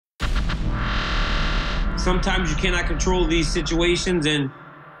Sometimes you cannot control these situations, and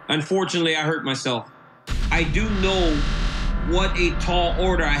unfortunately, I hurt myself. I do know what a tall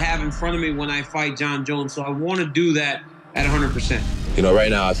order I have in front of me when I fight Jon Jones, so I want to do that at 100%. You know,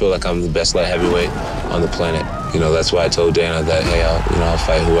 right now I feel like I'm the best light heavyweight on the planet. You know, that's why I told Dana that, hey, I'll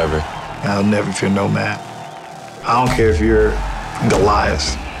fight whoever. I'll never fear no man. I don't care if you're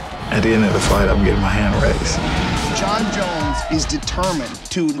Goliath. At the end of the fight, I'm getting my hand raised. Jon Jones is determined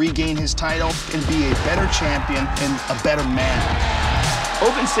to regain his title and be a better champion and a better man.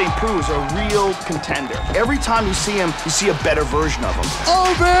 Ovince St. Preux is a real contender. Every time you see him, you see a better version of him.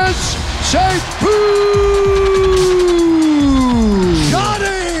 Ovince St. Preux!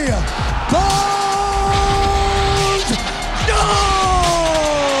 Johnny Bones! No!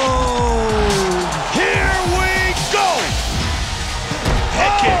 Here we go!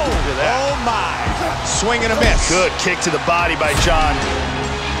 Head kick to that. Oh my! Swing and a miss. Good kick to the body by Jon.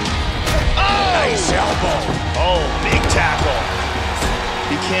 Oh! Nice elbow. Oh, big tackle.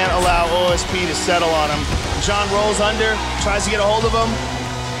 He can't allow OSP to settle on him. Jon rolls under, tries to get a hold of him.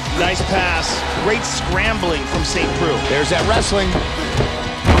 Nice pass. Great scrambling from St. Preux. There's that wrestling.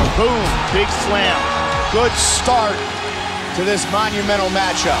 Boom, big slam. Good start to this monumental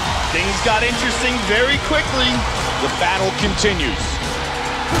matchup. Things got interesting very quickly. The battle continues.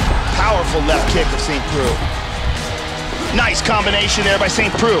 Powerful left kick of St. Preux. Nice combination there by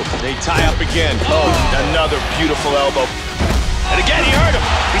St. Preux. They tie up again. Oh, another beautiful elbow. And again, he hurt him.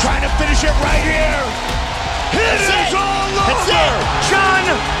 He's trying to finish it right here. It is all over. That's it. Jon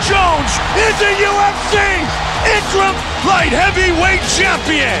Jones is the UFC interim light heavyweight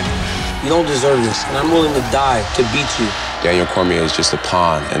champion. You don't deserve this, and I'm willing to die to beat you. Daniel Cormier is just a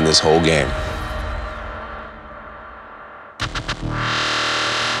pawn in this whole game.